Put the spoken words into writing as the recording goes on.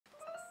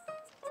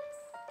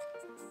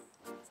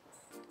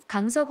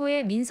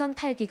강서구의 민선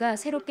 8기가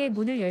새롭게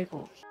문을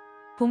열고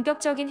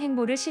본격적인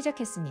행보를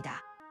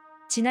시작했습니다.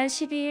 지난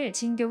 12일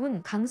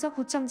진교훈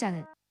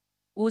강서구청장은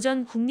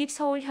오전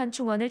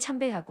국립서울현충원을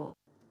참배하고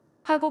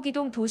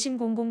화곡이동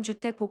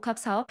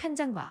도심공공주택복합사업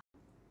현장과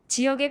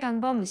지역의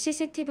방범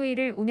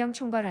CCTV를 운영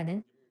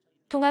총괄하는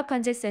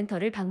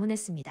통합관제센터를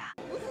방문했습니다.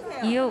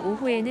 이어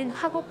오후에는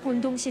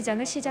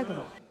화곡본동시장을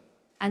시작으로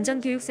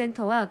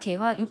안전교육센터와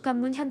개화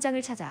육관문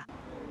현장을 찾아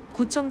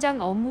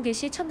구청장 업무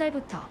개시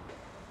첫날부터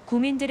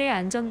구민들의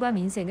안전과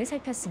민생을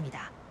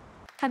살폈습니다.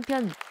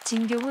 한편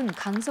진교훈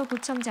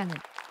강서구청장은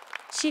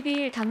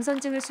 12일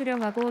당선증을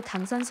수령하고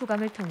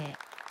당선소감을 통해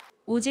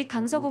오직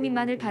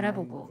강서구민만을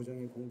바라보고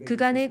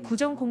그간의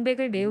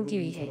구정공백을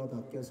메우기 위해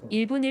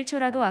 1분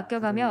 1초라도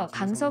아껴가며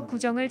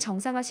강서구정을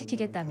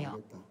정상화시키겠다며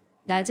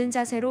낮은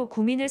자세로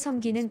구민을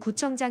섬기는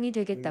구청장이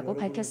되겠다고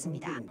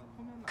밝혔습니다.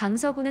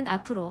 강서구는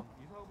앞으로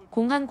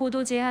공항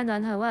고도 제한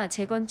완화와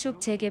재건축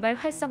재개발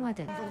활성화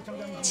등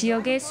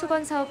지역의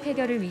수건사업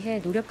해결을 위해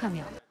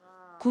노력하며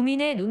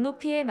구민의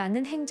눈높이에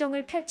맞는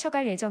행정을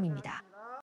펼쳐갈 예정입니다.